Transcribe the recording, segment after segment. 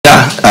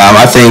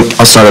I think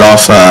I'll start it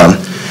off.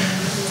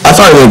 I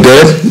thought it went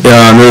good.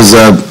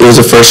 It was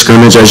a first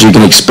scrimmage, as you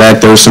can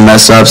expect. There were some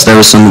mess ups. There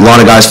was a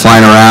lot of guys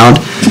flying around.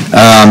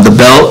 The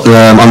belt,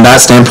 on that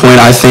standpoint,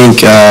 I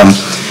think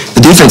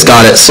the defense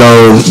got it. So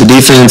the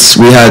defense,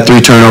 we had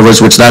 3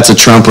 turnovers, which that's a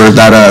trumper.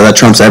 That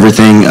trumps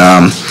everything.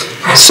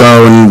 So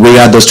when we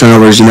had those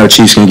turnovers,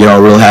 Chiefs can get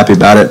all real happy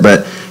about it.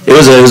 But it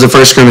was a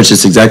first scrimmage.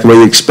 It's exactly what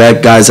you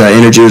expect. Guys'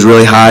 energy was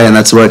really high, and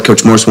that's what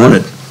Coach Morse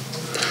wanted.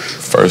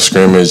 First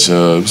scrimmage, it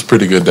was a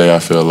pretty good day. I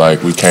feel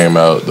like we came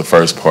out the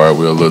first part,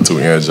 we were a little too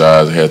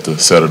energized, had to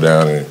settle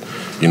down and,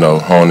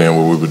 hone in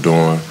what we were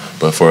doing.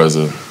 But as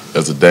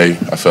a day,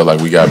 I felt like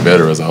we got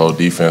better as a whole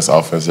defense,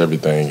 offense,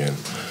 everything, and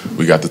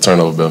we got the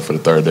turnover belt for the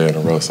 3rd day in a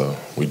row, so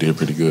we did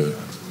pretty good.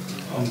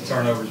 On the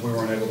turnovers, we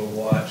weren't able to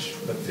watch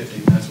but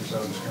 15 minutes or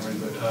so in scrimmage,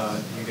 but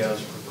you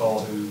guys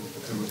recall who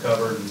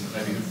recovered and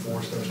maybe who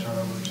forced those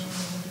turnovers?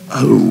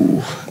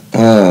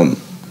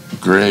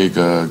 Greg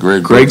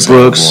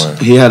Brooks.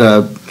 He had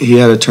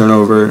a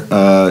turnover.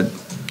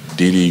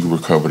 Dede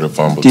recovered a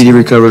fumble. Dede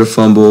recovered a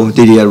fumble.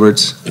 Dede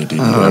Edwards. Yeah, Dede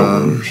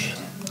Edwards.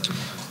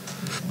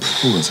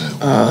 Who was that?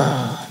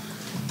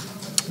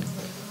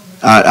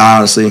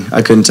 Honestly,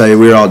 I couldn't tell you.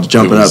 We were all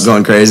jumping up,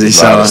 going crazy.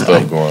 A lot of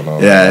stuff going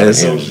on. Yeah,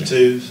 those the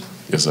twos.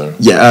 Yes, sir.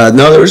 Yeah,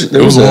 no, there was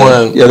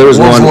one. Yeah, there was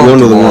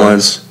one of the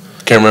ones.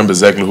 Can't remember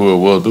exactly who it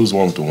was. There was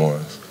one with the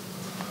ones.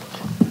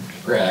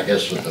 Grant, I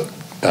guess what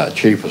the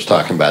Chief was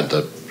talking about,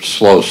 the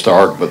slow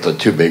start, but the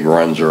 2 big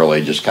runs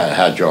early, just kind of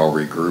how'd y'all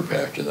regroup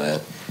after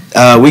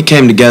that? We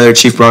came together.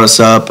 Chief brought us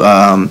up.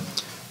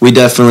 We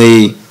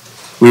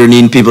were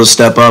needing people to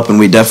step up, and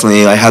we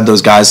definitely had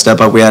those guys step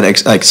up. We had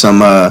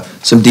some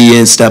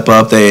DNs step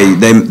up.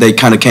 They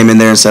kind of came in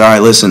there and said, all right,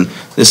 listen,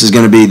 this is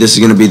gonna be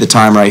the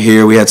time right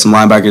here. We had some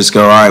linebackers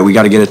go, all right, we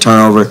got to get a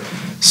turnover.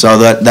 So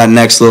that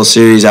next little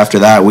series after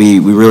that, we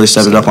really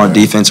stepped it up on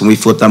defense, and we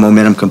flipped that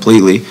momentum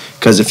completely.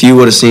 Because if you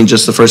would have seen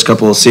just the first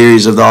couple of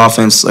series of the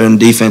offense and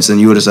defense, then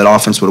you would have said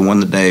offense would have won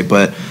the day.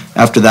 But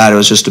after that, it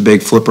was just a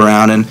big flip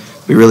around, and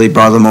we really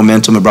brought the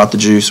momentum and brought the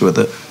juice with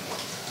it.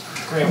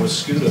 Grant, with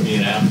Scuda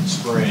being out in the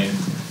spring,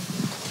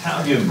 how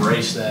have you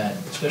embraced that,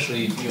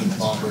 especially you and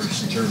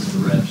Poppers in terms of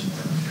the reps?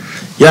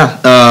 Yeah.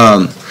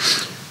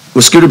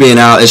 With Scooter being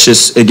out,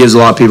 it gives a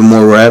lot of people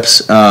more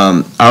reps.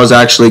 I was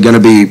actually going to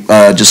be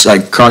just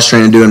like cross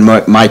training, doing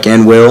Mike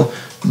and Will,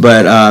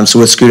 but so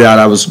with Scooter out,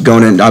 I was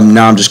going in.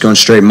 Now I'm just going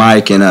straight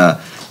Mike, and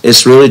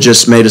it's really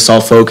just made us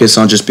all focus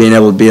on just being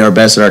able to be our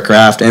best at our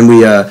craft. And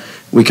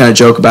we kind of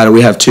joke about it.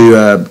 We have 2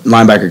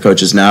 linebacker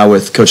coaches now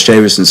with Coach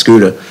Chavis and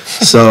Scooter.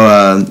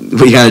 So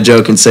we kind of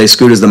joke and say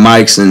Scooter's the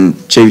Mikes and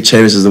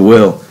Chavis is the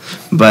Will.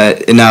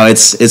 But no,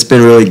 it's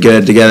been really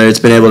good together. It's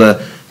been able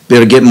to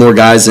get more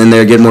guys in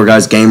there, get more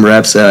guys game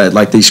reps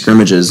like these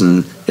scrimmages,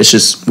 and it's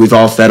just we've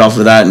all fed off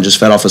of that and just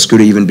fed off of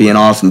Scooter even being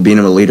off and being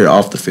a leader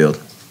off the field.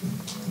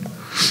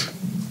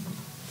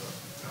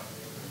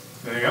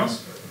 Anything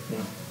else?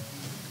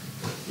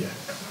 Yeah.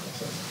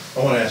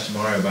 I want to ask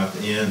Jamario about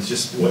the ends,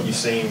 just what you've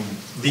seen,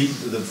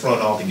 the front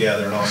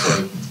altogether, and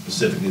also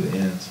specifically the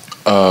ends.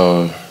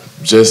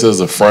 Just as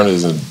the front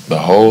as in the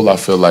whole, I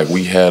feel like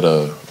we had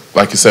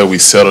like you said, we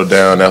settled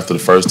down after the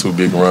first 2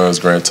 big runs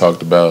Grant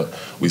talked about.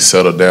 We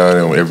settled down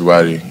and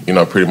everybody,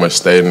 pretty much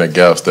stayed in their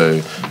gaps.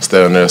 They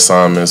stayed on their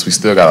assignments. We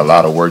still got a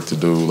lot of work to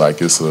do.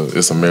 Like it's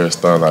a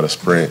marathon, not a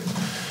sprint.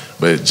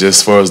 But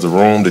just for as the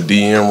room, the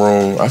DM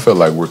room, I feel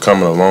like we're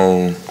coming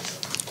along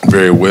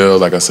very well.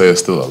 Like I said, it's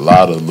still a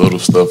lot of little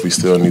stuff we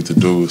still need to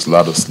do. It's a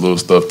lot of little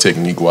stuff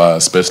technique-wise,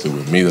 especially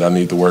with me, that I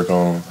need to work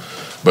on.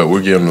 But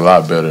we're getting a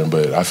lot better.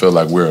 But I feel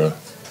like we're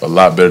a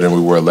lot better than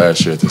we were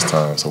last year at this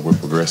time, so we're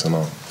progressing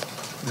on.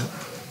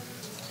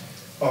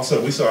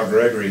 Also, we saw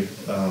Gregory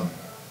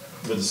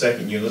with the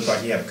second unit. Looked like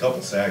he had a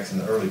couple sacks in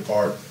the early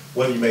part.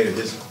 What have you made of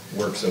his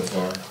work so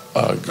far?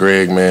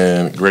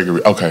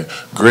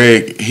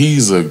 Greg,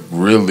 he's a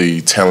really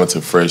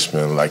talented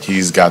freshman. Like,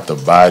 he's got the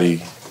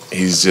body.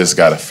 He's just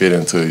got to fit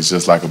into it. He's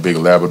just like a big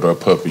Labrador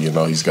puppy,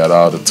 He's got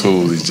all the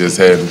tools. He's just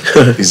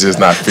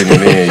not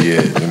fitting in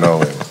yet,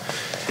 And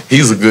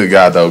he's a good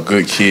guy, though,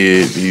 good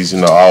kid. He's,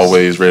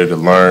 always ready to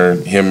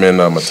learn. Him and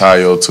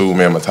Matayo, too.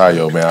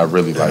 Matayo, I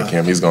really like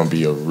him. He's going to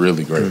be a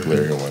really great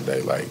player here one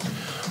day.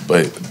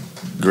 But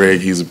Greg,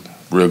 he's a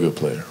real good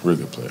player,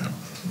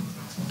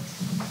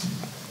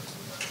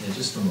 Yeah,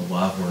 just from the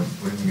live work,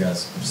 what have you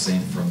guys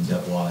seen from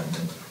Dev Watt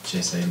and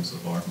Chase Hayden so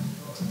far?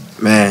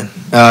 Man,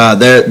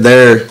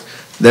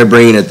 they're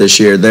bringing it this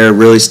year. They're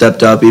really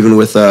stepped up, even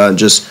with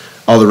just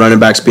all the running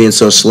backs being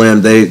so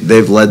slim.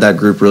 They've led that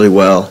group really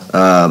well.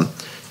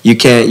 You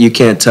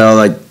can't tell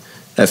like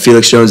that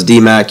Felix Jones,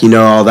 D-Mac,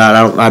 all that.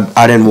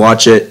 I didn't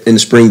watch it in the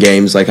spring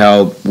games like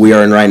how we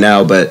are in right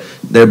now, but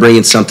they're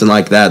bringing something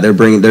like that.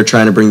 They're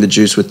trying to bring the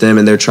juice with them,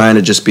 and they're trying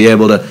to just be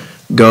able to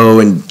go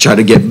and try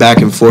to get back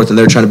and forth, and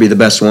they're trying to be the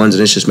best ones,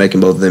 and it's just making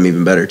both of them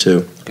even better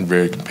too.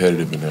 Very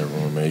competitive in that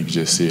room, man. You can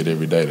just see it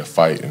every day, the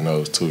fight in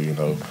those two,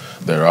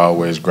 They're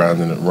always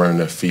grinding and running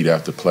their feet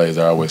after plays.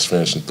 They're always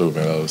finishing through,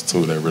 man. Those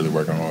two, they're really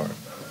working hard.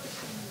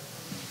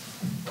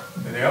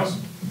 Anything else?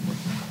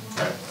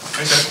 All right.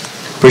 Thanks,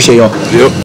 Ed. Appreciate y'all. Yep.